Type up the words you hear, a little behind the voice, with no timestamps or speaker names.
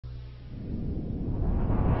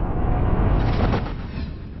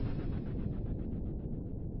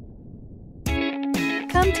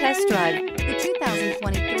Come test drive the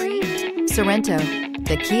 2023 Sorento.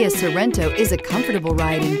 The Kia Sorento is a comfortable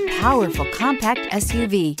riding, powerful compact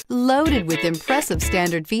SUV loaded with impressive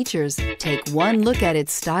standard features. Take one look at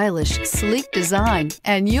its stylish, sleek design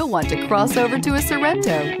and you'll want to cross over to a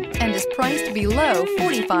Sorento, and is priced below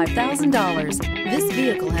 $45,000. This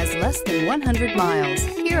vehicle has less than 100 miles.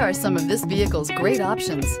 Here are some of this vehicle's great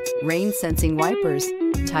options: rain sensing wipers,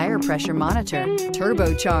 tire pressure monitor,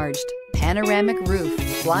 turbocharged, panoramic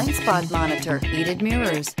roof, blind spot monitor, heated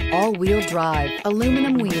mirrors, all-wheel drive,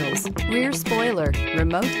 aluminum wheels, rear spoiler,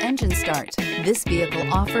 remote engine start. This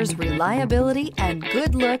vehicle offers reliability and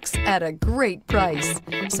good looks at a great price.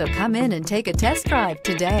 So come in and take a test drive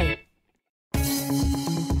today.